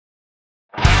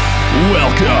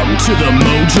Welcome to the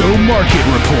Mojo Market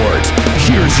Report.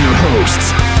 Here's your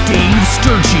hosts, Dave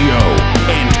Sturcio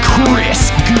and Chris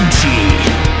Gucci.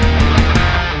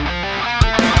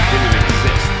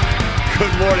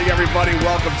 Good morning, everybody.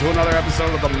 Welcome to another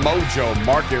episode of the Mojo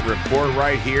Market Report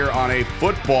right here on a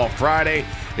Football Friday.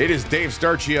 It is Dave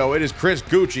Sturcio. It is Chris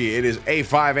Gucci. It is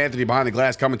A5 Anthony behind the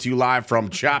glass coming to you live from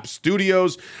Chop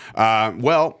Studios.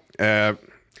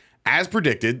 As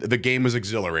predicted, the game was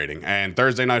exhilarating, and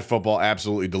Thursday Night Football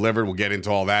absolutely delivered. We'll get into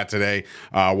all that today.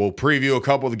 We'll preview a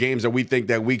couple of the games that we think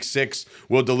that Week 6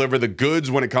 will deliver the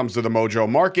goods when it comes to the Mojo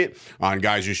market on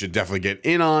guys you should definitely get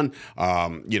in on,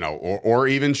 or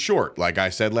even short. Like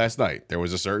I said last night, there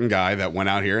was a certain guy that went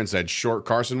out here and said short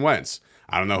Carson Wentz.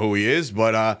 I don't know who he is,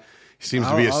 but he seems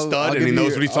to be a stud, and he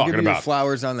knows what he's talking about. I'll give you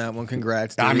flowers on that one.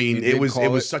 Congrats. I mean, it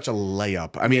was such a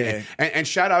layup. I mean, Yeah. and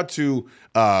shout out to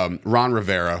Ron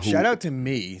Rivera. Shout out to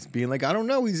me being like, I don't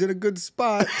know, he's in a good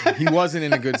spot. He wasn't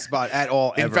in a good spot at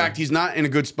all. In fact, he's not in a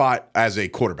good spot as a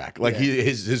quarterback. Like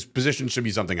his position should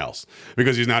be something else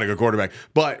because he's not a good quarterback.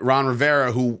 But Ron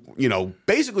Rivera, who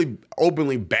basically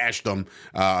openly bashed him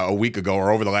a week ago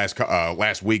or over the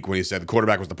last week when he said the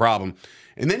quarterback was the problem.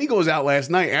 And then he goes out last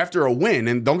night after a win,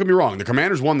 and don't get me wrong, the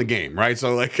Commanders won the game, right?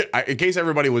 So, in case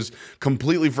everybody was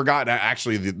completely forgotten,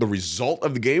 actually, the result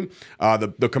of the game,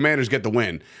 the Commanders get the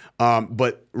win.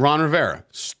 But Ron Rivera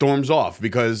storms off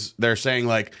because they're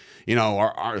saying, are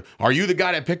you the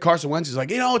guy that picked Carson Wentz? He's like,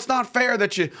 it's not fair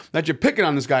that you're picking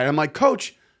on this guy. And I'm like,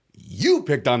 Coach, you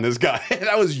picked on this guy.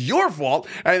 That was your fault,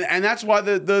 and that's why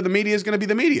the media is going to be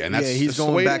the media. And he's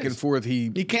going back and forth. He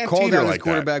can't called out his like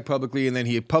quarterback that publicly, and then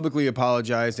he publicly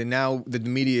apologized. And now the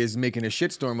media is making a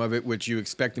shitstorm of it, which you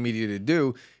expect the media to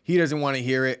do. He doesn't want to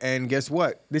hear it. And guess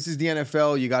what? This is the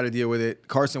NFL. You got to deal with it.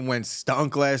 Carson Wentz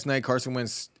stunk last night. Carson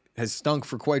Wentz has stunk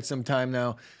for quite some time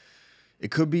now. It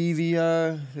could be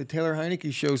the Taylor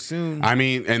Heineke show soon. I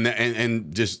mean,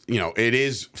 and just it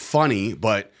is funny,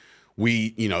 but.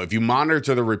 If you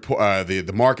monitor the report,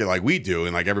 the market like we do,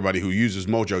 and like everybody who uses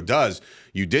Mojo does,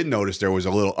 you did notice there was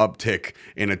a little uptick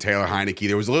in a Taylor Heineke.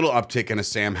 There was a little uptick in a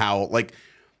Sam Howell. Like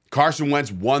Carson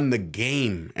Wentz won the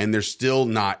game, and they're still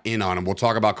not in on him. We'll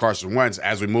talk about Carson Wentz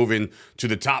as we move into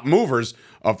the top movers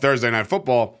of Thursday Night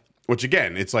Football. Which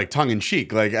again, it's like tongue in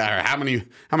cheek. Like how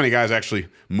many guys actually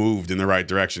moved in the right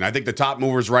direction? I think the top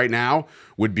movers right now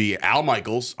would be Al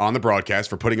Michaels on the broadcast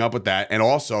for putting up with that, and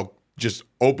also just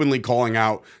openly calling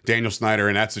out Daniel Snyder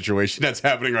in that situation that's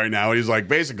happening right now. He's like,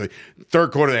 basically,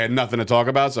 third quarter, they had nothing to talk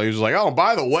about. So he was like, oh,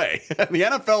 by the way, the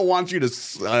NFL wants you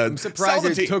to I'm surprised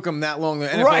it took him that long. The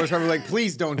NFL was probably like,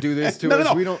 please don't do this to us.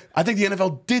 No. We don't. I think the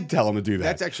NFL did tell him to do that.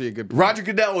 That's actually a good point. Roger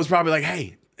Goodell was probably like,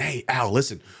 hey, Al,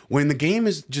 listen, when the game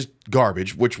is just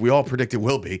garbage, which we all predict it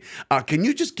will be, can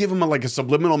you just give him a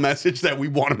subliminal message that we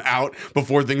want him out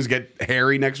before things get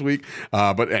hairy next week?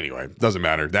 But anyway, doesn't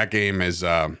matter. That game is...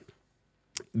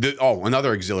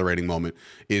 another exhilarating moment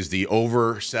is the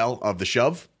oversell of the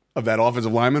shove of that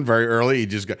offensive lineman very early. He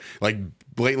just got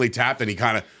blatantly tapped and he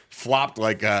kind of flopped not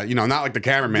like the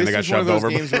cameraman that got shoved over.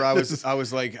 This is one of those games where I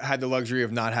was had the luxury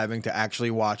of not having to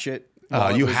actually watch it.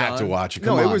 You had to watch it. It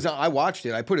was. I watched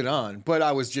it. I put it on, but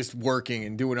I was just working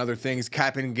and doing other things,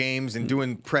 capping games and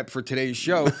doing prep for today's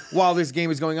show while this game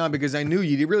was going on because I knew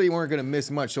you really weren't going to miss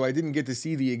much. So I didn't get to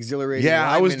see the exhilarating. Yeah,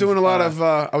 I was doing a lot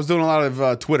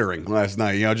of twittering last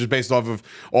night. Just based off of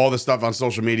all the stuff on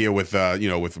social media with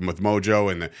with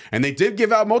Mojo and they did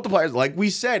give out multipliers like we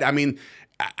said. I mean.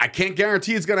 I can't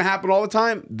guarantee it's going to happen all the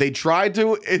time. They tried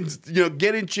to,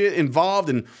 get involved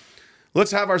and.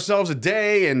 Let's have ourselves a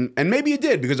day, and maybe it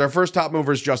did because our first top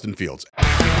mover is Justin Fields.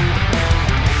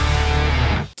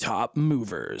 Top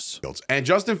movers. And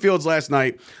Justin Fields last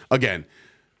night, again,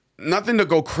 nothing to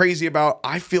go crazy about.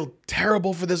 I feel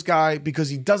terrible for this guy because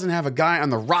he doesn't have a guy on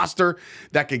the roster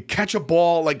that can catch a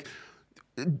ball. Like,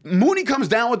 Mooney comes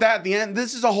down with that at the end.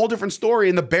 This is a whole different story,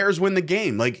 and the Bears win the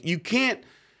game. Like, you can't...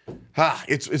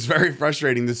 It's very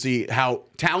frustrating to see how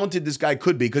talented this guy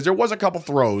could be because there was a couple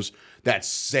throws that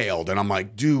sailed, and I'm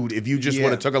like, dude, if you just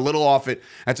would have took a little off it,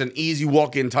 that's an easy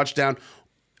walk-in touchdown.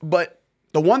 But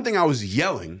the one thing I was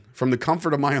yelling from the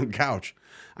comfort of my own couch,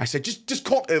 I said, just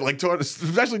call it,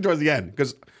 especially towards the end,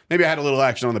 because maybe I had a little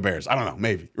action on the Bears. I don't know,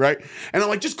 maybe, right? And I'm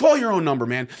like, just call your own number,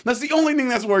 man. That's the only thing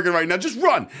that's working right now. Just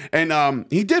run. And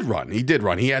he did run.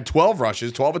 He had 12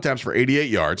 rushes, 12 attempts for 88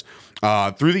 yards.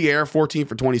 Through the air, 14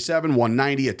 for 27,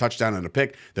 190, a touchdown and a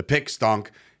pick. The pick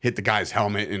stunk, hit the guy's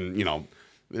helmet, and,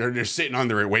 they're sitting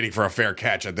under it, waiting for a fair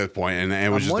catch at this point, and it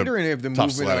was I'm just wondering if the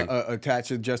tough movement sledding. attached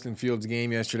to Justin Fields'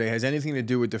 game yesterday has anything to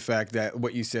do with the fact that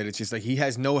what you said. It's just like he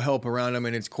has no help around him,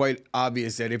 and it's quite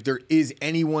obvious that if there is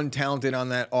anyone talented on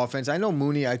that offense, I know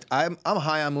Mooney. I'm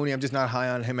high on Mooney. I'm just not high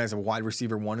on him as a wide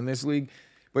receiver one in this league.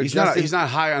 But He's not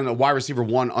high on a wide receiver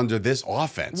one under this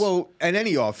offense. Well, in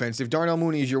any offense, if Darnell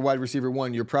Mooney is your wide receiver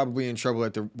one, you're probably in trouble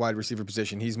at the wide receiver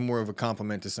position. He's more of a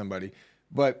compliment to somebody.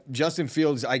 But Justin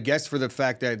Fields, I guess for the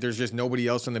fact that there's just nobody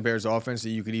else on the Bears offense that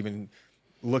you could even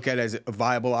look at as a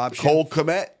viable option. Cole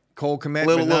Kmet,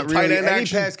 Little tight really. end Any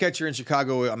action. pass catcher in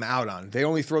Chicago, I'm out on. They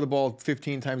only throw the ball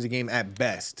 15 times a game at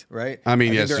best, right? I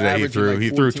mean, think they're yesterday he averaging threw like he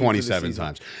threw 14 for the 27 season.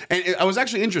 times, and I was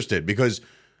actually interested because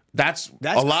that's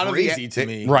That's a lot crazy of to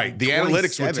me. Right, the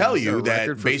analytics would 27 tell is you a that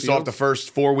record for based off Fields. the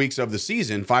first 4 weeks of the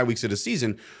season, 5 weeks of the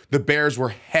season, the Bears were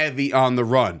heavy on the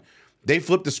run. They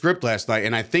flipped the script last night,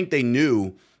 and I think they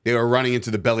knew they were running into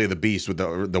the belly of the beast with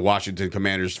the Washington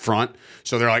Commanders front.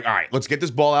 So they're like, all right, let's get this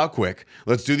ball out quick.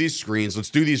 Let's do these screens. Let's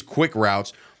do these quick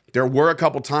routes. There were a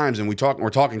couple times, and we're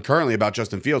talking currently about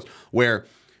Justin Fields, where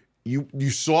you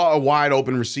saw a wide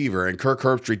open receiver, and Kirk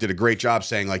Herbstreit did a great job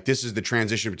saying, like, this is the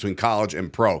transition between college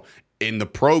and pro. In the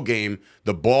pro game,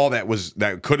 the ball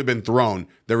that could have been thrown,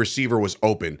 the receiver was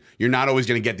open. You're not always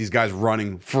going to get these guys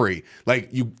running free. Like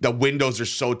the windows are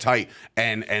so tight,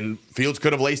 and Fields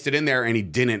could have laced it in there, and he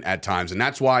didn't at times. And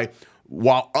that's why,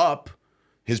 while up,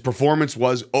 his performance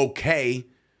was okay.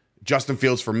 Justin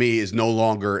Fields for me is no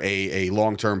longer a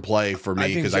long-term play for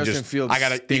me because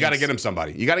you got to get him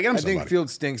somebody. You got to get him somebody. I think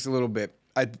Fields stinks a little bit.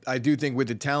 I do think with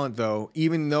the talent, though,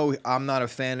 even though I'm not a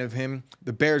fan of him,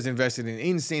 the Bears invested an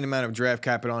insane amount of draft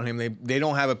capital on him. They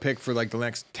don't have a pick for like the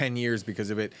next 10 years because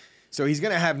of it. So he's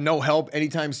going to have no help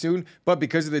anytime soon. But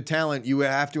because of the talent, you would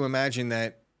have to imagine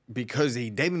that because they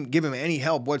didn't give him any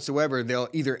help whatsoever, they'll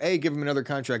either A, give him another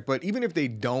contract. But even if they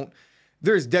don't,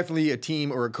 there's definitely a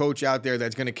team or a coach out there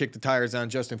that's going to kick the tires on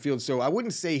Justin Fields. So I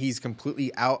wouldn't say he's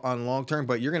completely out on long term,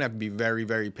 but you're going to have to be very,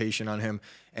 very patient on him.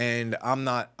 And I'm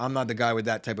not the guy with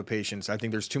that type of patience. I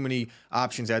think there's too many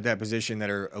options at that position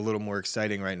that are a little more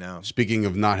exciting right now. Speaking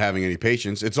of not having any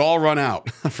patience, it's all run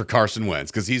out for Carson Wentz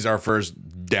because he's our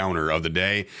first downer of the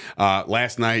day.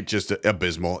 Last night, just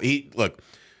abysmal.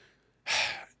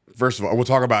 First of all, we'll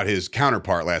talk about his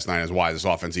counterpart last night as why this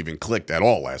offense even clicked at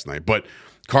all last night. But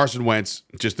Carson Wentz,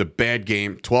 just a bad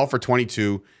game, 12 for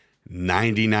 22,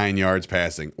 99 yards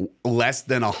passing, less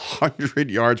than 100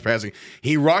 yards passing.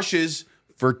 He rushes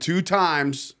for 2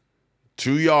 times,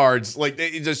 2 yards. Like,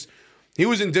 he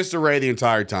was in disarray the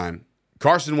entire time.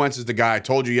 Carson Wentz is the guy I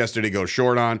told you yesterday go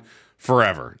short on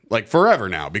forever. Like, forever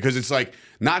now, because it's like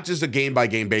not just a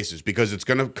game-by-game basis, because it's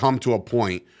going to come to a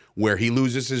point where he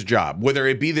loses his job, whether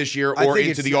it be this year or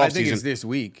into the offseason. I think it's this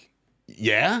week.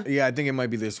 Yeah? Yeah, I think it might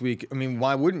be this week. I mean,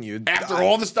 why wouldn't you? After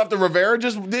all the stuff that Rivera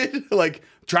just did, like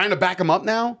trying to back him up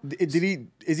now. Did he?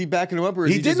 Is he backing him up, or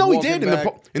is He just did. No, he walking did.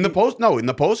 back? In the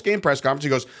post game press conference, he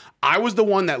goes, "I was the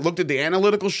one that looked at the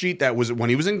analytical sheet that was when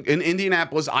he was in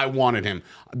Indianapolis. I wanted him.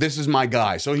 This is my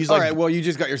guy." So he's All like, right, well, you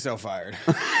just got yourself fired.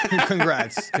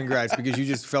 Congrats, because you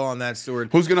just fell on that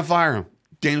sword. "Who's gonna fire him?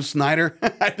 Daniel Snyder?"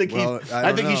 I think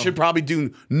I don't he know. should probably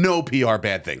do no PR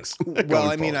bad things. Well,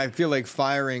 I mean, I feel like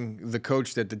firing the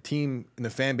coach that the team and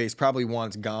the fan base probably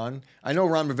wants gone. I know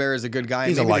Ron Rivera is a good guy.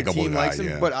 He's and a maybe the likable team guy, likes him,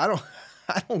 yeah. but I don't.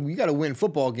 You got to win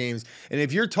football games. And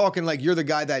if you're talking like you're the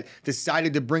guy that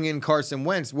decided to bring in Carson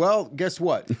Wentz, well, guess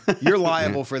what? You're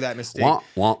liable for that mistake. wah,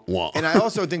 wah, wah. And I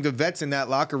also think the vets in that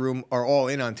locker room are all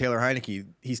in on Taylor Heineke.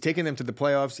 He's taken them to the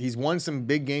playoffs. He's won some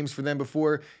big games for them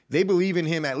before. They believe in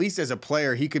him, at least as a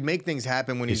player. He could make things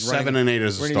happen when he's running. 7-8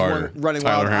 as a when starter. He's running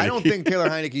Tyler wild. I Heineke. don't think Taylor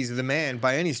Heineke's the man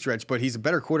by any stretch, but he's a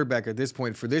better quarterback at this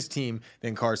point for this team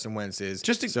than Carson Wentz is.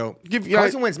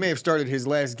 Carson Wentz may have started his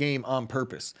last game on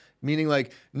purpose. Meaning,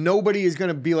 like, nobody is going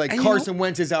to be like, Carson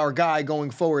Wentz is our guy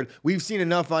going forward. We've seen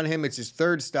enough on him. It's his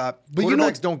third stop. But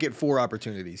quarterbacks don't get 4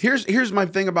 opportunities. Here's my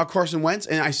thing about Carson Wentz,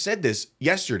 and I said this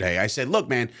yesterday. I said, look,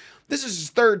 man, this is his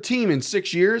 3rd team in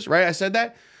 6 years, right? I said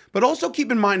that. But also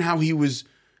keep in mind how he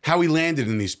landed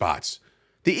in these spots.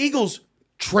 The Eagles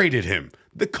traded him.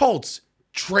 The Colts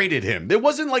traded him. There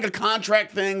wasn't like a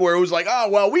contract thing where it was like, oh,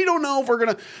 well, we don't know if we're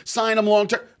going to sign him long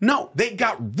term. No, they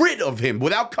got rid of him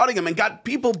without cutting him and got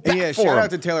people back for him. Shout out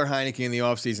to Taylor Heineke in the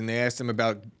offseason. They asked him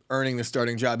about earning the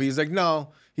starting job. He's like, no,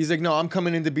 I'm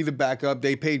coming in to be the backup.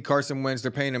 They paid Carson Wentz.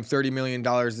 They're paying him $30 million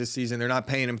this season. They're not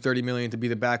paying him $30 million to be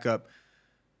the backup.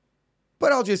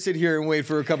 But I'll just sit here and wait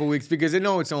for a couple weeks because I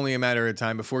know it's only a matter of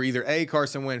time before either A,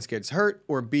 Carson Wentz gets hurt,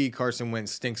 or B, Carson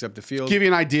Wentz stinks up the field. Give you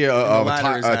an idea of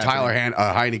Tyler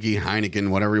Heineke,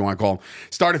 whatever you want to call him.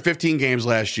 Started 15 games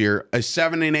last year, a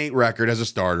 7-8 record as a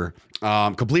starter.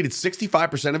 Completed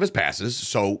 65% of his passes,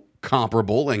 so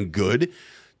comparable and good.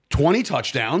 20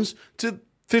 touchdowns to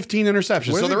 15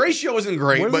 interceptions. So the ratio isn't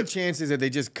great. What are but the chances that they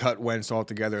just cut Wentz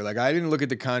altogether? Like, I didn't look at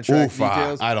the contract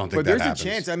details. I don't think but that there's happens. a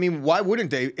chance. I mean, why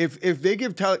wouldn't they? If they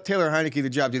give Taylor Heineke the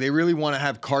job, do they really want to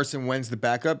have Carson Wentz the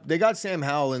backup? They got Sam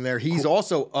Howell in there. He's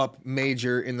also up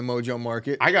major in the Mojo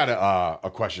market. I got a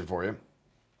question for you.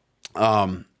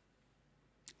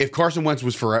 If Carson Wentz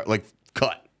was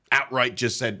cut outright,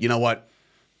 just said, you know what,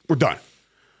 we're done.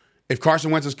 If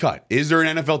Carson Wentz is cut, is there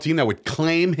an NFL team that would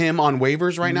claim him on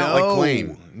waivers right now?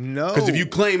 No. Because if you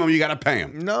claim him, you got to pay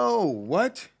him. No.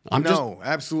 What?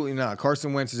 Absolutely not.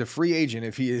 Carson Wentz is a free agent.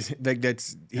 If he is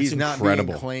he's not being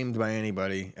claimed by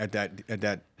anybody at that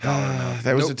dollar amount.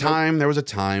 There was a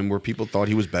time where people thought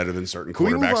he was better than certain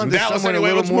quarterbacks. In Dallas,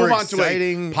 anyway, let's move on to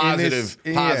a positive.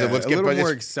 Let's get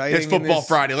more exciting. It's Football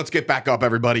Friday. Let's get back up,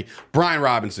 everybody. Brian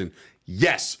Robinson.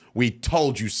 Yes, we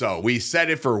told you so. We said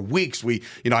it for weeks.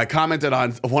 I commented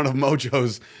on one of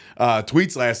Mojo's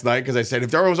tweets last night because I said,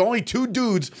 if there was only two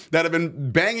dudes that have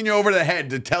been banging you over the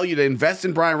head to tell you to invest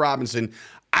in Brian Robinson,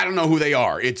 I don't know who they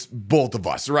are. It's both of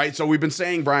us, right? So we've been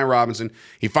saying Brian Robinson.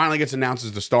 He finally gets announced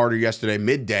as the starter yesterday,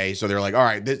 midday. So they're like, all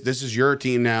right, this is your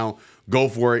team now. Go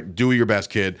for it. Do your best,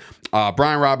 kid.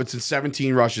 Brian Robinson,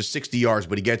 17 rushes, 60 yards,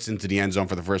 but he gets into the end zone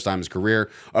for the first time in his career.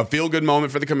 A feel-good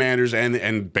moment for the Commanders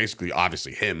and basically,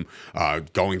 obviously, him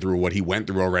going through what he went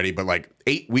through already. But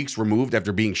 8 weeks removed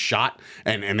after being shot,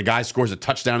 and the guy scores a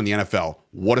touchdown in the NFL.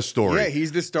 What a story. Yeah,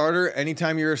 he's the starter.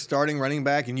 Anytime you're a starting running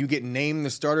back and you get named the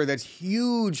starter, that's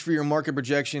huge for your market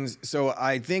projections. So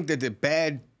I think that the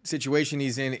bad situation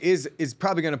he's in is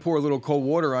probably going to pour a little cold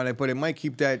water on it, but it might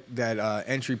keep that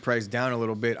entry price down a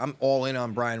little bit. I'm all in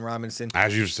on Brian Robinson.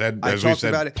 As you said, we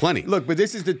said, plenty. Look, but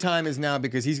this is the time is now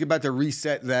because he's about to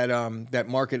reset that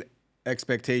market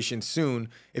expectation soon.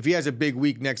 If he has a big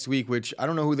week next week, which I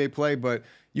don't know who they play, but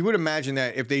you would imagine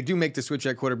that if they do make the switch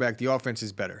at quarterback, the offense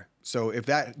is better. So if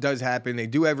that does happen, they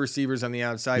do have receivers on the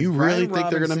outside. You really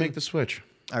think they're going to make the switch?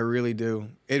 I really do.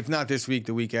 If not this week,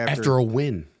 the week after. After a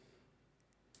win.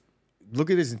 Look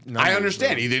at his numbers. I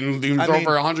understand. Bro. He didn't even throw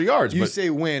for 100 yards. You say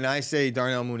win. I say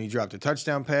Darnell Mooney dropped a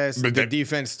touchdown pass. But the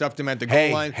defense stuffed him at the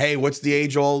goal line. Hey, what's the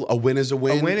age-old? A win is a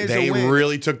win. A win is a win. They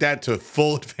really took that to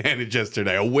full advantage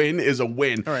yesterday. A win is a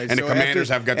win. All right, and the Commanders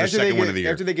have got their second win of the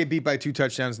year. After they get beat by 2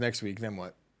 touchdowns next week, then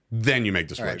what? Then you make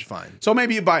the switch. All right, fine. So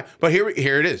maybe you buy. But here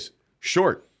it is.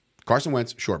 Short. Carson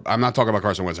Wentz, sure. I'm not talking about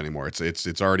Carson Wentz anymore.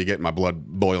 It's already getting my blood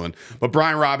boiling. But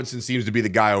Brian Robinson seems to be the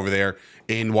guy over there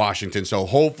in Washington. So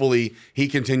hopefully he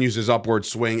continues his upward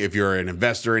swing. If you're an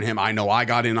investor in him, I know I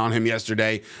got in on him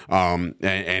yesterday,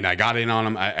 and I got in on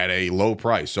him at a low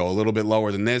price, so a little bit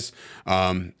lower than this.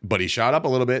 But he shot up a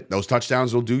little bit. Those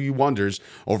touchdowns will do you wonders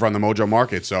over on the Mojo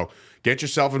market. So get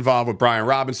yourself involved with Brian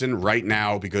Robinson right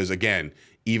now because, again,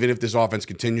 even if this offense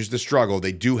continues to struggle,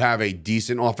 they do have a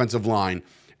decent offensive line.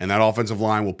 And that offensive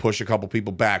line will push a couple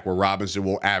people back where Robinson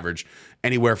will average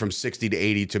anywhere from 60 to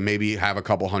 80 to maybe have a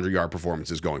couple 100-yard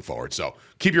performances going forward. So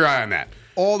keep your eye on that.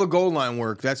 All the goal line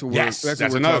work. That's what that's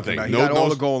we're another talking thing. about. He got all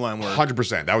the goal line work.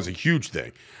 100%. That was a huge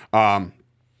thing.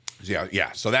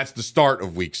 So that's the start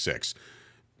of week 6.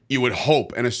 You would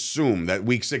hope and assume that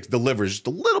week 6 delivers just a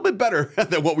little bit better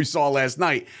than what we saw last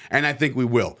night, and I think we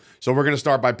will. So we're going to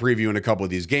start by previewing a couple of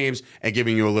these games and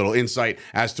giving you a little insight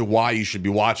as to why you should be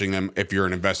watching them if you're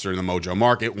an investor in the Mojo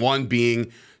market. One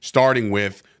being starting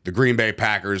with the Green Bay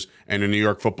Packers and the New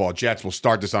York Football Jets. We'll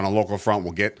start this on a local front.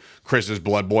 We'll get Chris's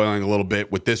blood boiling a little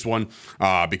bit with this one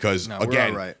because,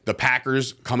 again, the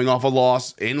Packers coming off a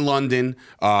loss in London.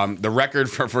 The record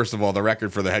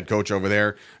for the head coach over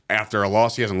there after a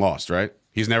loss, he hasn't lost, right?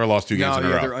 He's never lost 2 games in a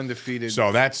row. They're undefeated.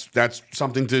 So that's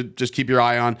something to just keep your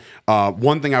eye on.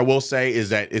 One thing I will say is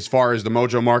that as far as the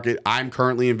Mojo market, I'm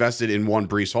currently invested in one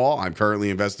Breece Hall. I'm currently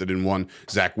invested in one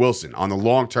Zach Wilson. On the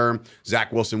long term,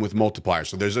 Zach Wilson with multipliers.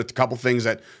 So there's a couple things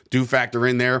that do factor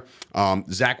in there.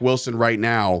 Zach Wilson right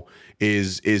now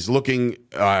is looking,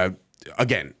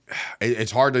 again,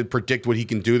 it's hard to predict what he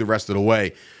can do the rest of the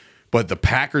way. But the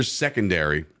Packers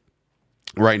secondary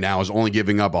right now is only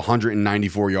giving up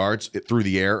 194 yards through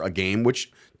the air a game,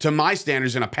 which to my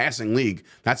standards in a passing league,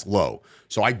 that's low.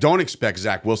 So I don't expect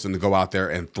Zach Wilson to go out there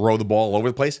and throw the ball all over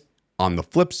the place. On the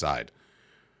flip side,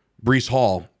 Breece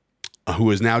Hall,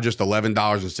 who is now just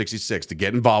 $11.66 to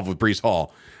get involved with Breece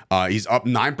Hall. He's up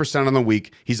 9% on the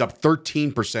week. He's up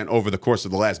 13% over the course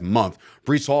of the last month.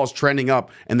 Breece Hall is trending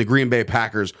up, and the Green Bay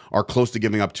Packers are close to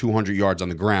giving up 200 yards on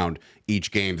the ground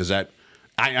each game. Does that?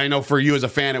 I know for you as a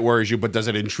fan it worries you, but does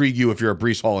it intrigue you if you're a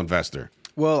Breece Hall investor?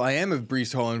 Well, I am a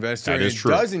Breece Hall investor. That is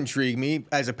true. It does intrigue me.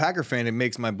 As a Packer fan, it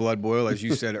makes my blood boil, as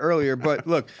you said earlier. But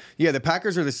look, yeah, the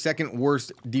Packers are the second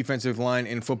worst defensive line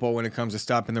in football when it comes to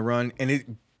stopping the run. And it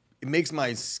makes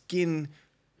my skin...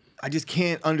 I just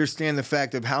can't understand the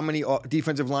fact of how many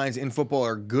defensive lines in football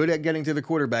are good at getting to the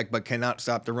quarterback but cannot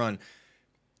stop the run.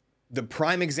 The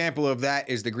prime example of that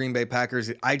is the Green Bay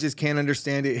Packers. I just can't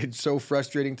understand it. It's so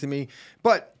frustrating to me.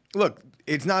 But look,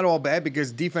 it's not all bad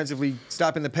because defensively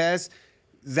stopping the pass,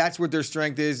 that's what their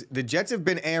strength is. The Jets have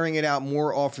been airing it out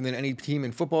more often than any team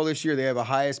in football this year. They have a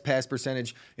highest pass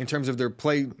percentage in terms of their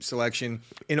play selection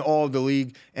in all of the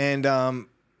league. And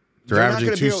they're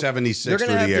averaging 276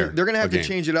 through the air. They're going to have to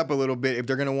change it up a little bit if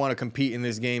they're going to want to compete in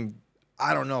this game.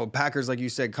 I don't know. Packers, like you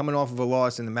said, coming off of a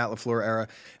loss in the Matt LaFleur era,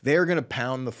 they are going to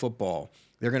pound the football.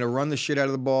 They're going to run the shit out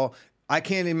of the ball. I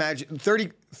can't imagine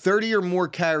 30 or more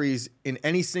carries in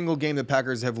any single game the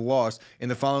Packers have lost in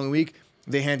the following week.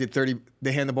 They hand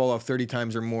the ball off 30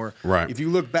 times or more. Right. If you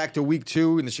look back to week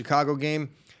 2 in the Chicago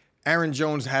game, Aaron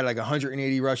Jones had like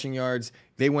 180 rushing yards.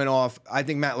 They went off. I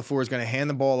think Matt LaFleur is going to hand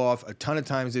the ball off a ton of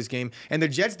times this game. And the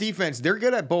Jets defense, they're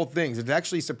good at both things. It's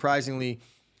actually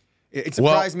it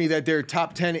surprised me that they're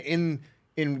top 10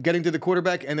 in getting to the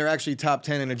quarterback, and they're actually top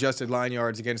 10 in adjusted line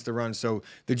yards against the run. So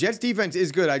the Jets defense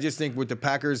is good. I just think with the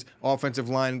Packers offensive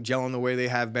line gelling the way they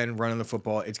have been running the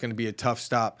football, it's going to be a tough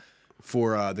stop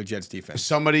for the Jets defense.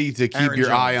 Somebody to keep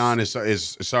your eye on as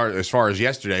far as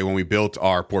yesterday when we built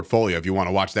our portfolio. If you want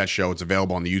to watch that show, it's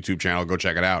available on the YouTube channel. Go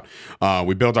check it out.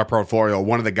 We built our portfolio.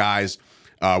 One of the guys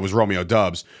was Romeo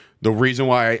Doubs. The reason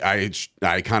why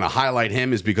I kind of highlight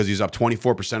him is because he's up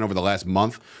 24% over the last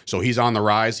month. So he's on the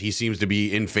rise. He seems to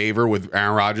be in favor with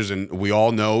Aaron Rodgers. And we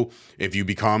all know if you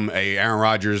become a Aaron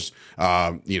Rodgers,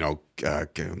 what is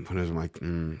it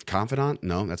like, confidant?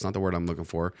 No, that's not the word I'm looking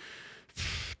for.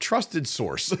 Trusted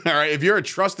source. All right. If you're a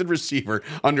trusted receiver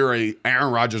under a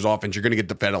Aaron Rodgers offense, you're going to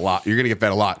get fed a lot. You're going to get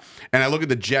fed a lot. And I look at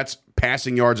the Jets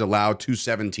passing yards allowed,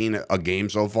 217 a game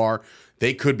so far.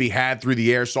 They could be had through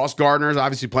the air. Sauce Gardner is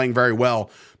obviously playing very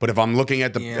well, but if I'm looking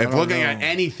at at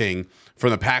anything from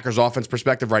the Packers offense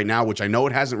perspective right now, which I know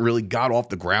it hasn't really got off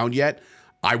the ground yet,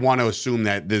 I want to assume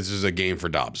that this is a game for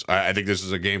Dobbs. I think this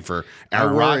is a game for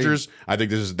Aaron Rodgers. I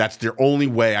think that's their only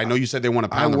way. I know you said they want to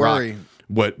pound the rock.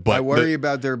 But I worry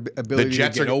about their ability to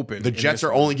get open. The Jets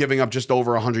are only giving up just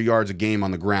over 100 yards a game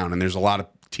on the ground, and there's a lot of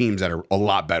teams that are a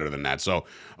lot better than that. So,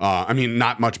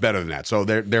 not much better than that. So,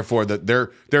 therefore,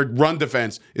 their run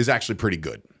defense is actually pretty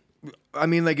good. I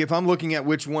mean, like, if I'm looking at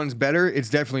which one's better, it's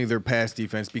definitely their pass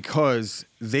defense because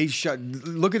they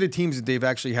look at the teams that they've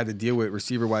actually had to deal with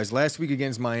receiver-wise. Last week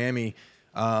against Miami,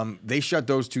 they shut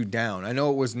those two down. I know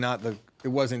it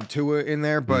wasn't Tua in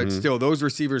there, but still, those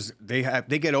receivers they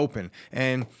get open.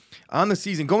 And on the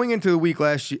season, going into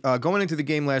the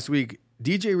game last week,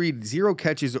 DJ Reed 0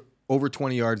 catches over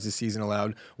 20 yards this season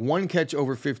allowed, 1 catch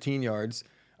over 15 yards.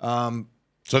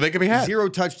 So they could be had 0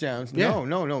 touchdowns. Yeah.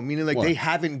 No. Meaning like they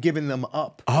haven't given them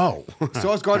up. Oh,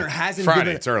 Sauce Gardner hasn't.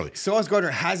 It's early. Sauce Gardner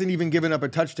hasn't even given up a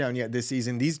touchdown yet this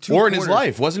season. These two or in his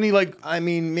life, wasn't he like? I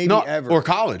mean, maybe ever or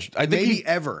college. I think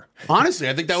ever. Honestly,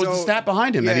 I think that was the stat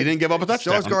behind him that he didn't give up a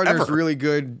touchdown. Sauce Gardner's really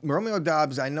good. Romeo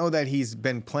Doubs, I know that he's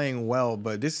been playing well,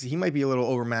 but he might be a little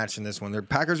overmatched in this one. The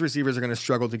Packers receivers are going to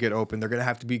struggle to get open. They're going to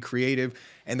have to be creative,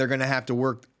 and they're going to have to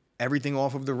work everything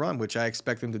off of the run, which I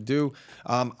expect them to do.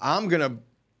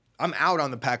 I'm out on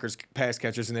the Packers pass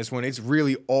catchers in this one. It's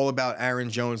really all about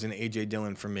Aaron Jones and A.J.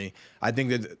 Dillon for me. I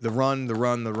think that the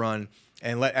run,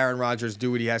 and let Aaron Rodgers do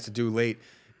what he has to do late.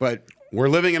 But we're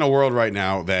living in a world right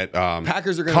now that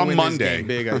Packers are going to win this game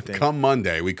big, I think. Come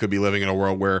Monday, we could be living in a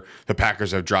world where the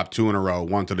Packers have dropped 2 in a row,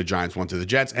 1 to the Giants, 1 to the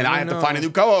Jets, and I have to find a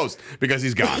new co-host because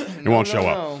he's gone and won't show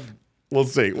up. We'll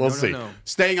see. We'll see.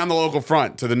 Staying on the local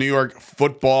front to the New York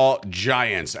Football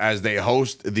Giants as they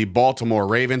host the Baltimore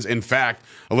Ravens. In fact,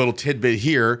 a little tidbit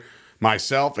here.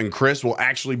 Myself and Chris will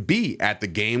actually be at the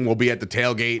game. We'll be at the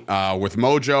tailgate with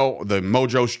Mojo. The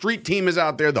Mojo Street team is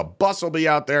out there. The bus will be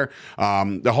out there.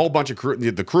 The whole bunch of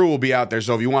the crew will be out there.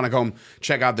 So if you want to come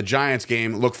check out the Giants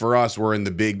game, look for us. We're in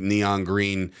the big neon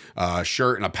green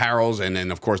shirt and apparels, and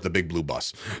then, of course, the big blue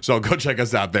bus. So go check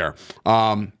us out there.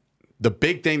 The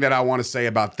big thing that I want to say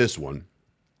about this one,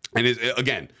 and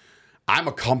again, I'm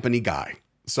a company guy.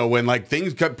 So when like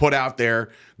things got put out there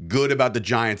good about the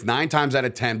Giants, 9 times out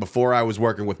of 10 before I was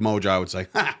working with Mojo, I would say,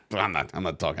 I'm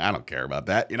not talking. I don't care about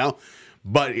that,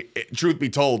 But truth be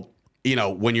told,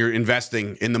 when you're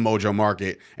investing in the Mojo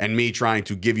market and me trying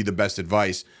to give you the best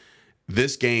advice,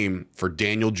 this game for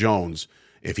Daniel Jones,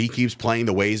 if he keeps playing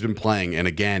the way he's been playing, and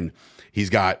again, he's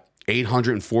got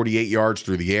 848 yards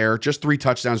through the air, just 3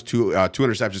 touchdowns, 2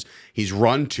 interceptions. He's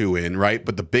run 2 in, right?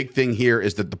 But the big thing here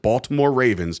is that the Baltimore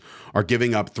Ravens are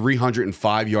giving up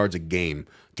 305 yards a game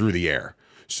through the air.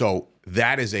 So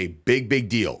that is a big, big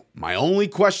deal. My only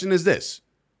question is this.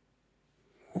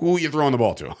 Who are you throwing the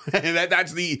ball to?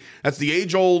 That's the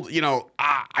age-old, they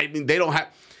don't have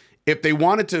 – if they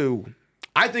wanted to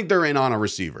 – I think they're in on a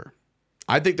receiver.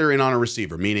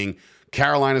 Meaning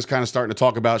Carolina's kind of starting to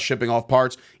talk about shipping off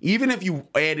parts. Even if you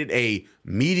added a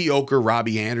mediocre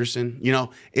Robbie Anderson,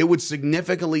 it would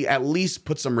significantly at least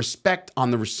put some respect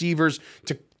on the receivers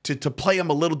to play him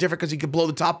a little different because he could blow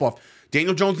the top off.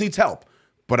 Daniel Jones needs help.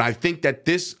 But I think that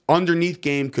this underneath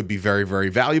game could be very, very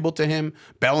valuable to him.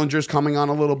 Bellinger's coming on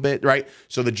a little bit, right?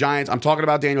 So the Giants, I'm talking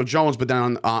about Daniel Jones, but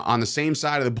then on the same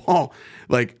side of the ball,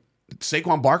 like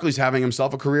Saquon Barkley's having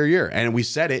himself a career year. And we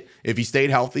said it, if he stayed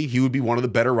healthy, he would be one of the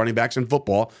better running backs in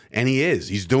football. And he is.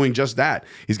 He's doing just that.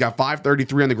 He's got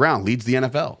 533 on the ground, leads the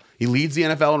NFL. He leads the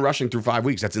NFL in rushing through 5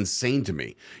 weeks. That's insane to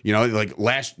me. Like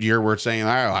last year we're saying,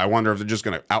 I wonder if they're just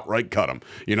going to outright cut him,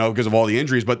 because of all the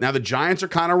injuries. But now the Giants are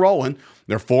kind of rolling.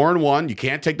 They're 4-1. You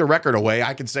can't take the record away.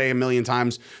 I could say a million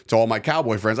times to all my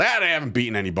Cowboy friends, they haven't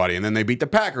beaten anybody. And then they beat the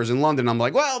Packers in London. I'm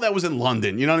like, well, that was in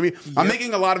London. You know what I mean? Yep. I'm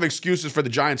making a lot of excuses for the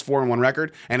Giants' 4-1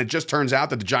 record, and it just turns out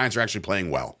that the Giants are actually playing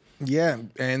well. Yeah,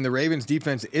 and the Ravens'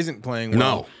 defense isn't playing well.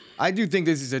 No. I do think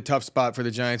this is a tough spot for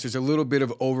the Giants. There's a little bit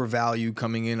of overvalue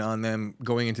coming in on them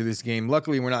going into this game.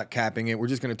 Luckily, we're not capping it. We're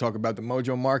just going to talk about the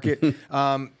Mojo market.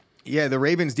 The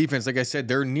Ravens defense, like I said,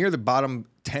 they're near the bottom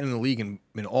 10 in the league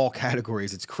in all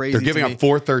categories. It's crazy. They're giving up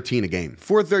 413 a game.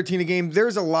 413 a game.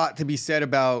 There's a lot to be said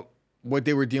about what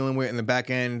they were dealing with in the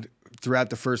back end throughout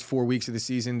the first 4 weeks of the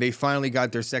season. They finally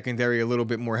got their secondary a little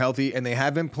bit more healthy, and they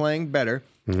have been playing better.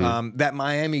 Mm-hmm. That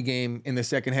Miami game in the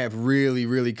second half really,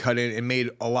 really cut in and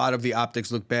made a lot of the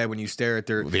optics look bad when you stare at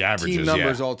their team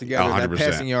numbers altogether. 100%. That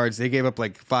passing yards, they gave up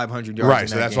like 500 yards. Right,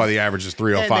 so that's why the average is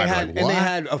 305. And they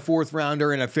had a 4th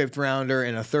rounder and a 5th rounder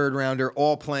and a 3rd rounder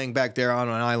all playing back there on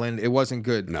an island. It wasn't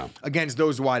good against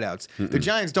those wideouts. The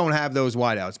Giants don't have those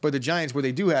wideouts, but the Giants, what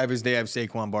they do have is they have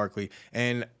Saquon Barkley.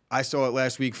 And I saw it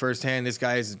last week firsthand. This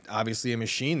guy is obviously a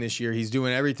machine this year. He's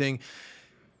doing everything.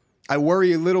 I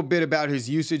worry a little bit about his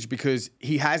usage because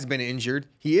he has been injured.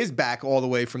 He is back all the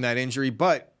way from that injury,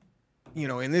 but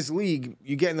in this league,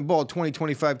 you get in the ball 20,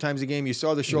 25 times a game. You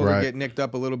saw the shoulder get nicked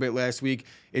up a little bit last week.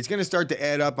 It's going to start to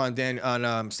add up on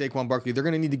Saquon Barkley. They're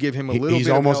going to need to give him a little bit of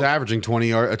help. He's almost averaging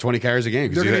 20 carries a game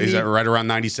because he's right around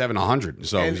 97, 100.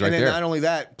 So he's right there. And then not only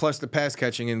that, plus the pass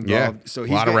catching involved. So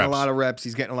he's getting a lot of reps.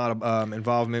 He's getting a lot of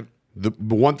involvement. The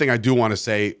one thing I do want to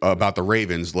say about the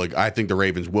Ravens, I think the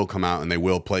Ravens will come out and they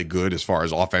will play good as far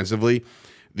as offensively.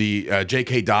 The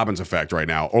J.K. Dobbins effect right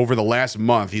now. Over the last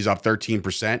month, he's up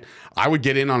 13%. I would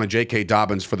get in on a J.K.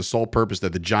 Dobbins for the sole purpose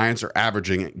that the Giants are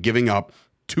giving up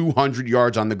 200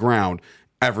 yards on the ground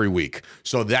every week.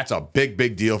 So that's a big,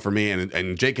 big deal for me.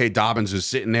 And J.K. Dobbins is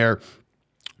sitting there,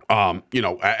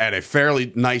 at a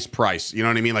fairly nice price. You know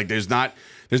what I mean? Like there's not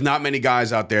many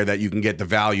guys out there that you can get the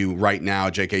value right now,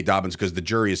 J.K. Dobbins, because the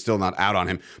jury is still not out on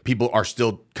him. People are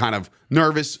still kind of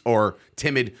nervous or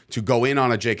timid to go in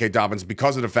on a J.K. Dobbins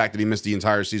because of the fact that he missed the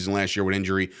entire season last year with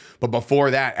injury. But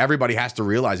before that, everybody has to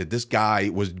realize that this guy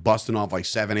was busting off like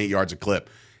 7-8 yards a clip.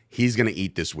 He's going to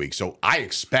eat this week. So I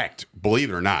expect, believe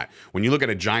it or not, when you look at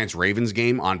a Giants-Ravens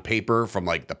game on paper from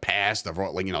like the past, of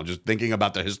just thinking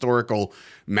about the historical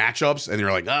matchups, and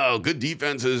you're like, oh, good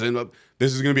defenses, and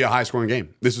this is going to be a high-scoring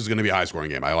game.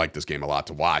 I like this game a lot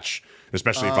to watch,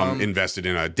 especially if I'm invested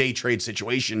in a day trade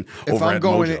situation over at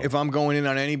Mojo. If I'm going in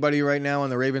on anybody right now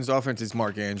on the Ravens offense, it's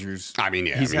Mark Andrews.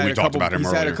 We talked about him earlier.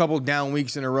 He's had a couple down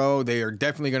weeks in a row. They are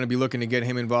definitely going to be looking to get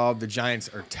him involved. The Giants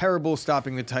are terrible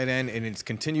stopping the tight end, and it's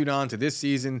continued on to this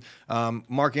season.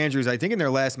 Mark Andrews, I think in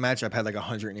their last matchup, had like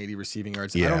 180 receiving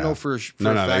yards. Yeah. I don't know for a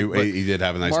fact, he did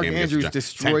have a nice game. Mark Andrews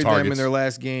destroyed them in their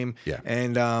last game. Yeah.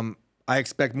 And I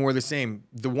expect more of the same.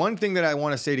 The one thing that I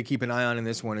want to say to keep an eye on in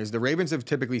this one is the Ravens have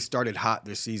typically started hot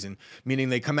this season, meaning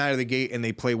they come out of the gate and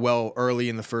they play well early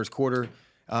in the first quarter.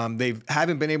 They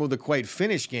haven't been able to quite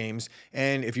finish games.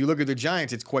 And if you look at the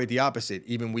Giants, it's quite the opposite.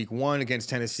 Even week 1 against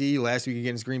Tennessee, last week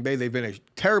against Green Bay, they've been a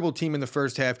terrible team in the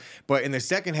first half. But in the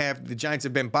second half, the Giants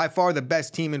have been by far the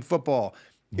best team in football.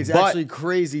 It's But- actually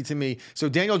crazy to me. So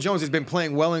Daniel Jones has been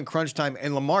playing well in crunch time,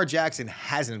 and Lamar Jackson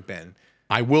hasn't been.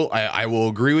 I will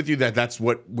agree with you that that's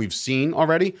what we've seen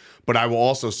already, but I will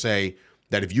also say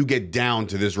that if you get down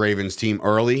to this Ravens team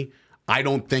early, I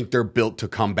don't think they're built to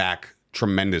come back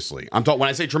tremendously. I'm talking when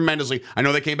I say tremendously, I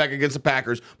know they came back against the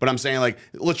Packers, but I'm saying like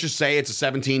let's just say it's a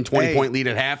 17, 20 point lead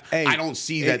at half. I don't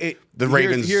see that the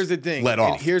Ravens here's the thing. let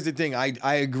off. Here's the thing.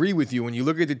 I agree with you. When you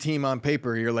look at the team on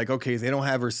paper, you're like, okay, they don't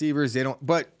have receivers,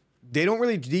 but they don't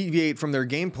really deviate from their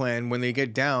game plan when they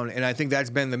get down, and I think that's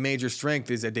been the major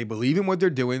strength is that they believe in what they're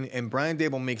doing, and Brian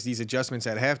Daboll makes these adjustments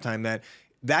at halftime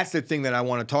that's the thing that I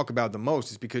want to talk about the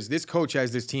most is because this coach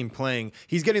has this team playing.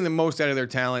 He's getting the most out of their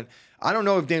talent. I don't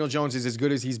know if Daniel Jones is as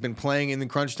good as he's been playing in the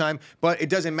crunch time, but it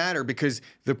doesn't matter because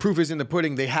the proof is in the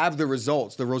pudding. They have the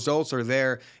results. The results are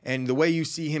there, and the way you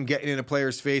see him getting in a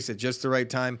player's face at just the right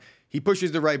time, he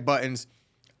pushes the right buttons.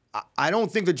 I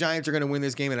don't think the Giants are going to win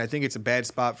this game, and I think it's a bad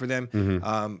spot for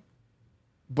them.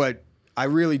 But I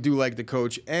really do like the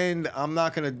coach, and I'm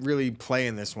not going to really play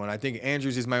in this one. I think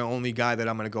Andrews is my only guy that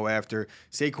I'm going to go after.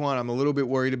 Saquon, I'm a little bit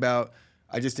worried about.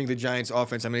 I just think the Giants'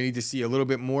 offense, I'm going to need to see a little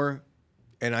bit more.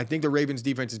 And I think the Ravens'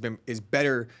 defense is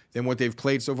better than what they've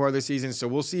played so far this season. So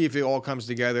we'll see if it all comes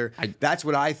together. That's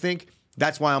what I think.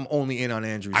 That's why I'm only in on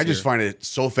Andrews. I just find it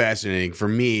so fascinating for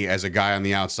me as a guy on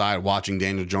the outside watching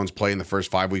Daniel Jones play in the first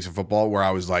 5 weeks of football, where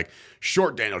I was like,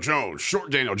 short Daniel Jones,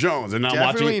 and now I'm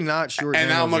Definitely watching, not short. and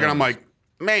now I'm looking, I'm like,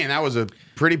 man, that was a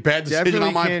pretty bad decision Definitely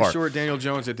on my can't part. short Daniel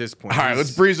Jones at this point. All right,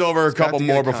 let's breeze over a couple to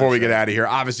get more a before we get contract. out of here.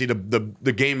 Obviously,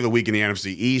 the game of the week in the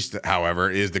NFC East,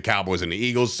 however, is the Cowboys and the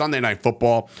Eagles. Sunday Night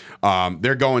Football.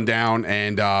 They're going down,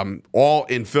 and all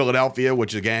in Philadelphia,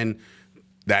 which, again,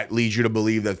 that leads you to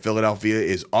believe that Philadelphia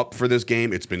is up for this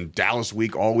game. It's been Dallas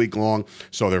week all week long,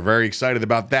 so they're very excited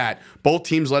about that. Both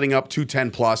teams letting up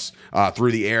 210 plus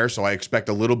through the air, so I expect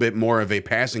a little bit more of a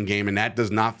passing game, and that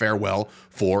does not fare well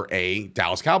for a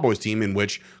Dallas Cowboys team in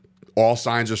which all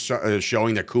signs are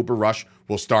showing that Cooper Rush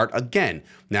will start again.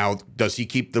 Now, does he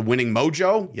keep the winning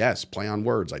mojo? Yes, play on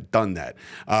words. I've done that.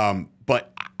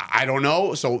 But I don't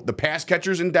know. So the pass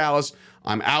catchers in Dallas,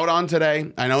 I'm out on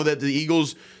today. I know that the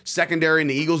Eagles secondary and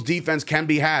the Eagles defense can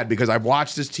be had because I've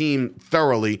watched this team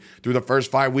thoroughly through the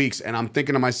first 5 weeks, and I'm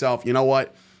thinking to myself, you know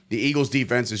what? The Eagles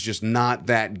defense is just not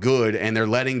that good, and they're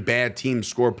letting bad teams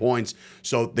score points.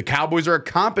 So the Cowboys are a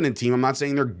competent team. I'm not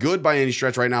saying they're good by any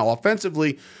stretch right now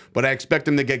offensively, but I expect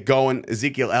them to get going.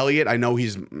 Ezekiel Elliott, I know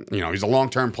he's a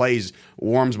long-term play. He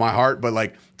warms my heart, but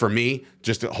like for me,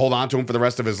 just to hold on to him for the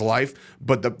rest of his life.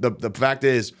 But the fact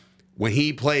is, when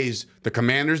he plays the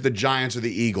Commanders, the Giants, or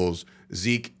the Eagles,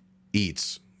 Zeke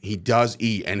eats. He does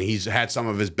eat, and he's had some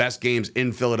of his best games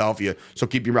in Philadelphia, so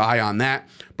keep your eye on that.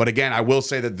 But again, I will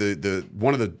say that the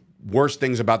one of the worst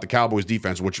things about the Cowboys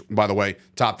defense, which, by the way,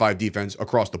 top 5 defense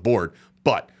across the board,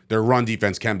 but their run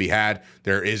defense can be had.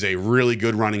 There is a really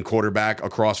good running quarterback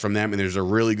across from them, and there's a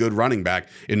really good running back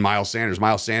in Miles Sanders.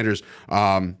 Miles Sanders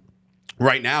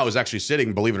right now is actually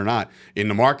sitting, believe it or not, in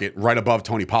the market right above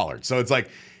Tony Pollard. So it's like,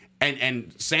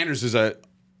 and Sanders is a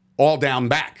all down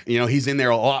back. He's in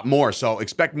there a lot more. So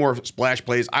expect more splash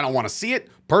plays. I don't want to see it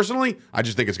personally. I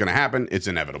just think it's going to happen. It's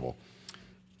inevitable.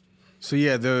 So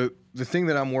yeah, the thing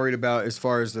that I'm worried about as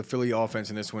far as the Philly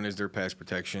offense in this one is their pass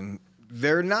protection.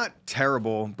 They're not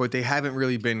terrible, but they haven't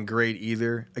really been great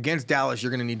either. Against Dallas,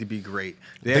 you're going to need to be great.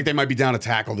 I think they might be down a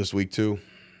tackle this week too,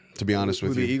 to be honest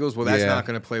with you. The Eagles? Well, that's Yeah. not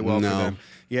going to play well for them.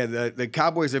 Yeah, the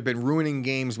Cowboys have been ruining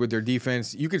games with their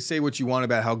defense. You could say what you want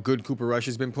about how good Cooper Rush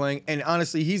has been playing, and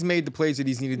honestly, he's made the plays that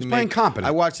he's needed to make. Playing competent.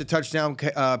 I watched the touchdown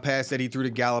pass that he threw to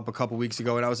Gallup a couple weeks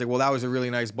ago, and I was like, well, that was a really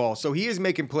nice ball. So he is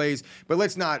making plays, but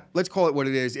let's call it what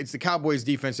it is. It's the Cowboys'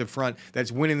 defensive front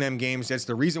that's winning them games. That's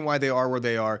the reason why they are where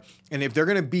they are. And if they're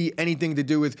going to have anything to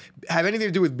do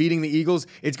with beating the Eagles,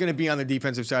 it's going to be on the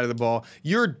defensive side of the ball.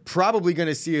 You're probably going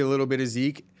to see a little bit of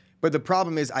Zeke. But the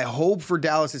problem is, I hope for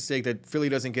Dallas' sake that Philly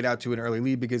doesn't get out to an early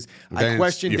lead because I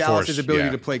question Dallas'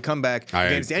 ability to play comeback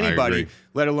against anybody,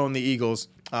 let alone the Eagles.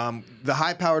 The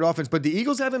high-powered offense, but the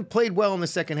Eagles haven't played well in the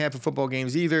second half of football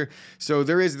games either. So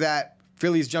there is that.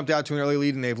 Philly's jumped out to an early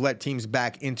lead, and they've let teams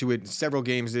back into it in several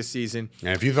games this season. And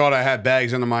if you thought I had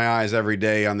bags under my eyes every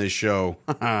day on this show,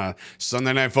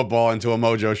 Sunday Night Football into a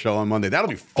Mojo show on Monday. That'll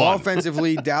be fun.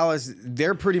 Offensively, Dallas,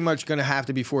 they're pretty much going to have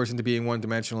to be forced into being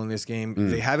one-dimensional in this game.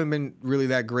 They haven't been really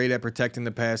that great at protecting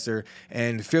the passer,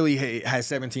 and Philly has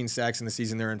 17 sacks in the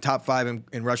season. They're in top 5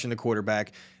 in rushing the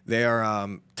quarterback. They are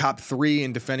top 3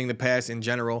 in defending the pass in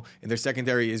general, and their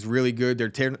secondary is really good. They're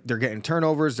getting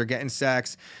turnovers. They're getting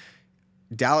sacks.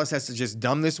 Dallas has to just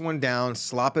dumb this one down,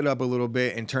 slop it up a little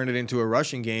bit, and turn it into a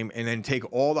rushing game, and then take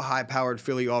all the high-powered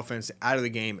Philly offense out of the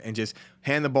game and just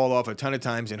hand the ball off a ton of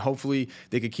times, and hopefully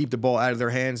they could keep the ball out of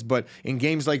their hands. But in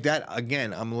games like that,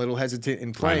 again, I'm a little hesitant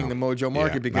in playing the Mojo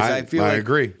market because I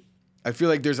agree. I feel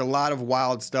like there's a lot of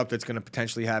wild stuff that's going to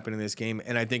potentially happen in this game,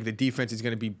 and I think the defense is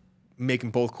going to be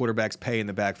making both quarterbacks pay in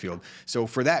the backfield. So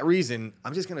for that reason,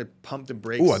 I'm just going to pump the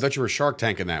brakes. Ooh, I thought you were Shark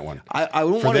Tanking that one. I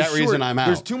don't for want to that short. reason, I'm out.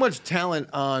 There's too much talent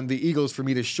on the Eagles for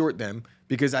me to short them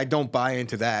because I don't buy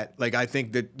into that. Like, I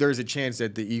think that there's a chance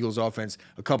that the Eagles offense,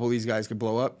 a couple of these guys could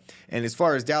blow up. And as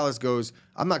far as Dallas goes,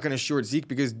 I'm not going to short Zeke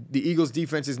because the Eagles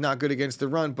defense is not good against the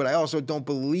run, but I also don't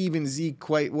believe in Zeke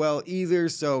quite well either.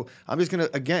 So I'm just going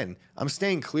to, again, I'm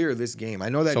staying clear of this game. I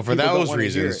know that. So for those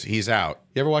reasons, he's out.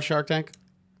 You ever watch Shark Tank?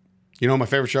 You know who my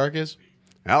favorite shark is?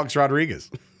 Alex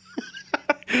Rodriguez.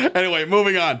 Anyway,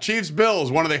 moving on.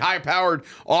 Chiefs-Bills, one of the high-powered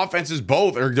offenses.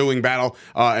 Both are doing battle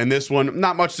in this one.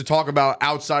 Not much to talk about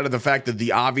outside of the fact that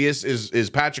the obvious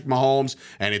is Patrick Mahomes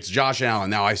and it's Josh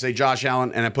Allen. Now, I say Josh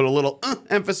Allen, and I put a little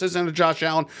emphasis into Josh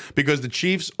Allen because the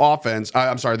Chiefs'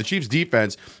 the Chiefs'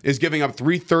 defense is giving up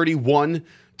 331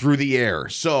 through the air.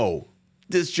 So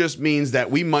this just means that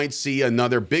we might see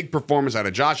another big performance out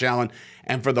of Josh Allen.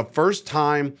 And for the first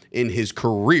time in his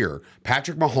career,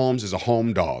 Patrick Mahomes is a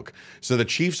home dog. So the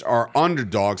Chiefs are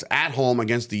underdogs at home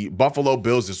against the Buffalo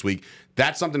Bills this week.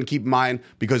 That's something to keep in mind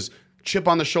because chip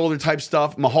on the shoulder type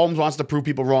stuff. Mahomes wants to prove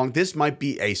people wrong. This might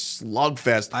be a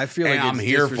slugfest. I feel like I'm it's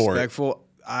here for it.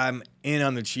 I'm in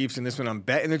on the Chiefs in this one. I'm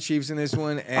betting the Chiefs in this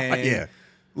one. And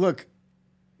look,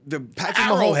 the Patrick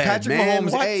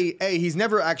Mahomes, he's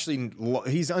never actually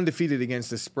he's undefeated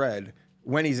against the spread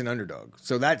when he's an underdog.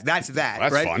 So that's that's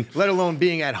right? fun. Let alone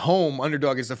being at home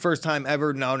underdog. It's the first time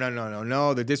ever.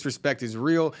 No. The disrespect is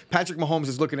real. Patrick Mahomes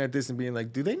is looking at this and being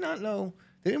like, do they not know?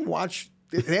 They haven't watched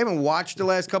the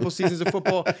last couple seasons of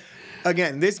football.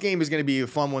 Again, this game is going to be a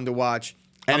fun one to watch.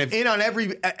 And I'm in on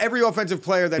every offensive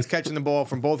player that's catching the ball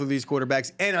from both of these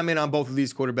quarterbacks, and I'm in on both of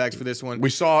these quarterbacks for this one.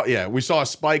 We saw a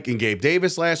spike in Gabe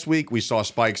Davis last week. We saw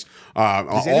spikes all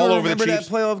over the Chiefs. Remember that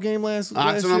playoff game last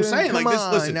That's what I'm saying. Come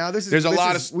on, listen, now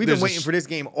we've been waiting for this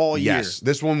game all year. Yes,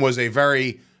 this one was a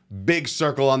very big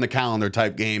circle on the calendar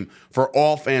type game for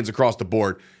all fans across the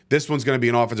board. This one's going to be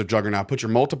an offensive juggernaut. Put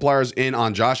your multipliers in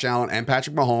on Josh Allen and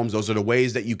Patrick Mahomes. Those are the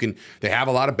ways that they have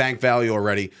a lot of bank value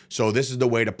already. So this is the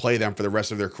way to play them for the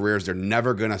rest of their careers. They're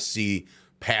never going to see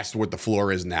past what the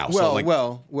floor is now.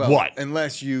 Well, what?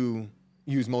 Unless you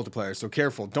use multipliers. So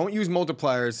careful. Don't use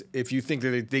multipliers if you think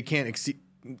that they can't exceed.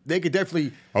 They could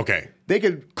definitely. Okay. They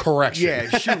could. Correction. Yeah,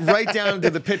 shoot right down to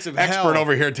the pits of hell. Expert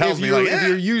over here tells me if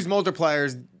you use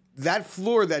multipliers, that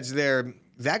floor that's there,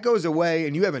 that goes away,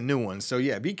 and you have a new one. So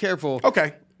yeah, be careful.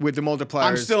 Okay. With the multipliers,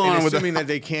 I'm still on with assuming that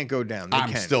they can't go down.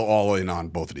 I'm still all in on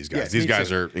both of these guys. Yes, these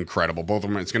guys are incredible. Both of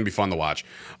them. It's going to be fun to watch.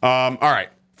 All right,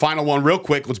 final one, real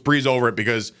quick. Let's breeze over it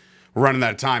because we're running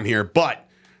out of time here. But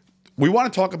we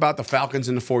want to talk about the Falcons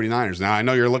and the 49ers. Now, I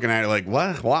know you're looking at it like,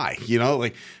 what? Why?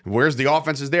 Where's the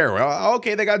offenses there? Well,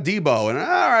 okay, they got Debo, and all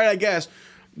right, I guess.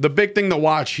 The big thing to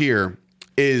watch here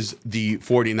is the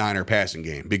 49er passing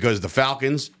game because the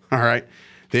Falcons, all right,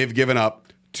 they've given up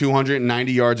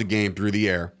 290 yards a game through the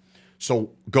air.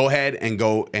 So go ahead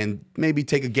and maybe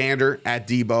take a gander at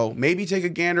Debo. Maybe take a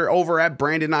gander over at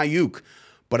Brandon Ayuk.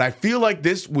 But I feel like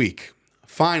this week,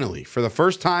 finally, for the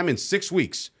first time in 6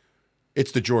 weeks,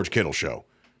 it's the George Kittle show.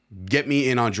 Get me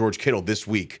in on George Kittle this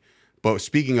week. But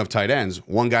speaking of tight ends,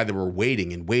 one guy that we're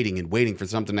waiting for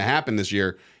something to happen this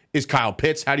year is Kyle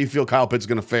Pitts. How do you feel Kyle Pitts is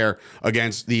going to fare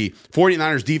against the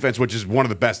 49ers defense, which is one of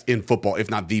the best in football, if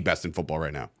not the best in football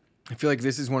right now? I feel like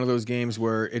this is one of those games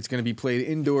where it's going to be played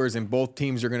indoors and both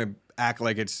teams are going to act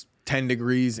like it's 10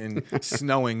 degrees and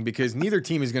snowing because neither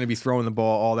team is going to be throwing the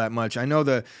ball all that much. I know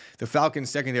the Falcons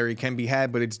secondary can be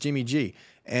had, but it's Jimmy G.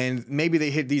 And maybe they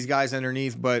hit these guys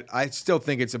underneath, but I still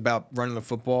think it's about running the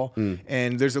football.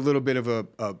 And there's a little bit of a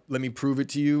let me prove it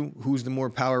to you who's the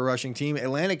more power rushing team.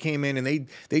 Atlanta came in and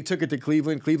they took it to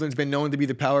Cleveland. Cleveland's been known to be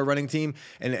the power running team.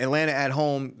 And Atlanta at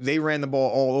home, they ran the ball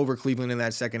all over Cleveland in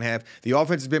that second half. The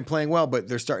offense has been playing well, but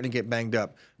they're starting to get banged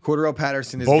up. Cordarrelle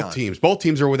Patterson is gone. Both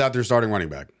teams are without their starting running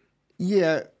back.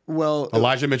 Yeah, well,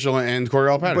 Elijah Mitchell and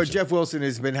Cordarrelle Patterson. But Jeff Wilson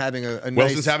has been having a nice.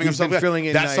 Wilson's having himself filling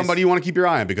in. That's nice. Somebody you want to keep your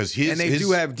eye on because his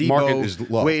do have market is Debo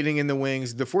low. waiting in the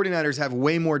wings. The 49ers have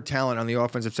way more talent on the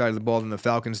offensive side of the ball than the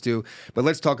Falcons do. But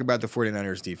let's talk about the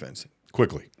 49ers defense.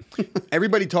 Quickly.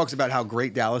 Everybody talks about how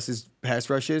great Dallas's pass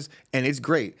rush is, and it's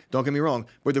great. Don't get me wrong.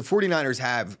 But the 49ers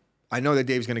have I know that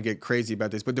Dave's going to get crazy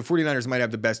about this, but the 49ers might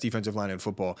have the best defensive line in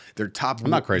football. They're top. I'm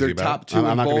not crazy they're about top it. two. I'm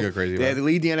in not going both. to get crazy about They it.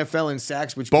 lead the NFL in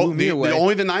sacks, which Both blew me away.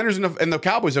 only the Niners and the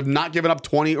Cowboys have not given up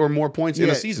 20 or more points in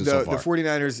a season so far. The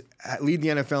 49ers lead the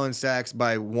NFL in sacks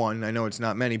by 1. I know it's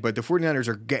not many, but the 49ers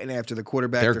are getting after the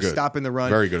quarterback. They're good. stopping the run.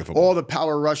 Very good at football. All the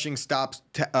power rushing stops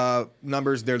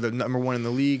numbers, they're the number 1 in the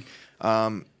league.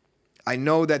 I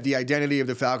know that the identity of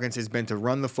the Falcons has been to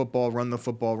run the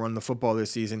football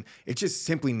this season. It's just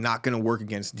simply not going to work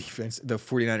against the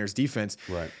 49ers defense.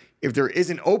 Right. If there is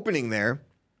an opening there,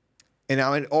 and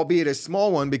now, albeit a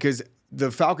small one, because the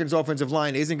Falcons' offensive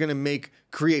line isn't going to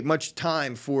create much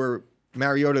time for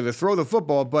Mariota to throw the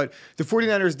football, but the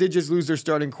 49ers did just lose their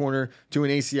starting corner to an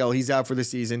ACL. He's out for the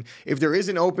season. If there is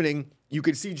an opening, you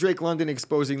could see Drake London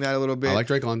exposing that a little bit. I like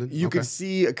Drake London. You could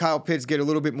see Kyle Pitts get a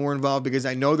little bit more involved because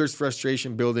I know there's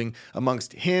frustration building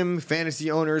amongst him,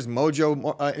 fantasy owners,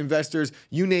 Mojo investors,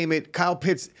 you name it. Kyle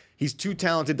Pitts, he's too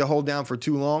talented to hold down for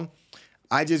too long.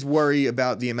 I just worry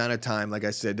about the amount of time, like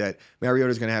I said, that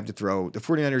Mariota's going to have to throw. The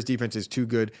 49ers defense is too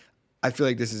good. I feel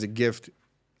like this is a gift.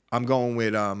 I'm going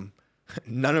with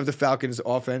none of the Falcons'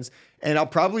 offense, and I'll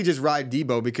probably just ride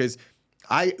Debo because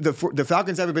the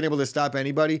Falcons haven't been able to stop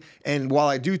anybody, and while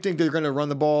I do think they're going to run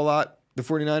the ball a lot, the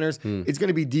 49ers, it's going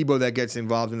to be Debo that gets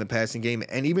involved in the passing game,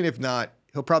 and even if not,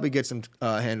 he'll probably get some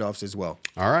handoffs as well.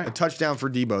 All right. A touchdown for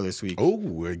Debo this week.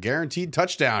 Oh, a guaranteed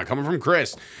touchdown coming from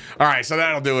Chris. All right, so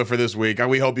that'll do it for this week.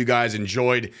 We hope you guys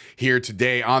enjoyed here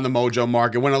today on the Mojo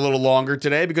Market. Went a little longer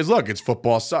today because, look, it's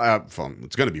football. It's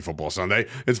going to be football Sunday.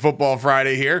 It's Football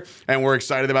Friday here, and we're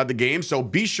excited about the game. So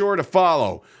be sure to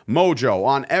follow Mojo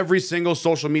on every single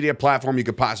social media platform you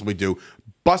could possibly do.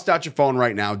 Bust out your phone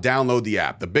right now. Download the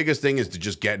app. The biggest thing is to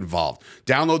just get involved.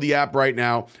 Download the app right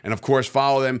now. And, of course,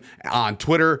 follow them on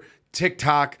Twitter,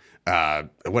 TikTok.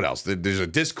 What else? There's a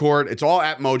Discord. It's all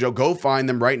at Mojo. Go find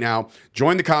them right now.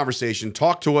 Join the conversation.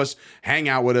 Talk to us. Hang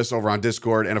out with us over on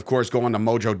Discord. And, of course, go on to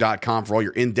mojo.com for all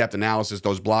your in-depth analysis.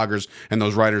 Those bloggers and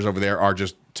those writers over there are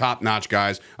just top-notch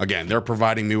guys. Again, they're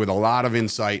providing me with a lot of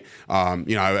insight. I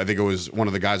think it was one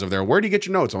of the guys over there. Where do you get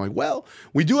your notes? I'm like, well,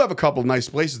 we do have a couple nice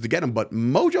places to get them, but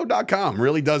mojo.com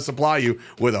really does supply you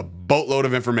with a boatload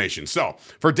of information. So,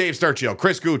 for Dave Sturchio,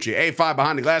 Chris Gucci, A5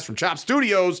 Behind the Glass from Chop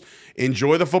Studios,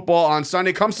 enjoy the football on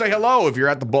Sunday. Come say hello if you're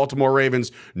at the Baltimore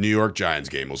Ravens New York Giants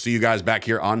game. We'll see you guys back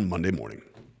here on Monday morning.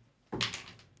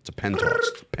 It's a pen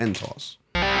toss.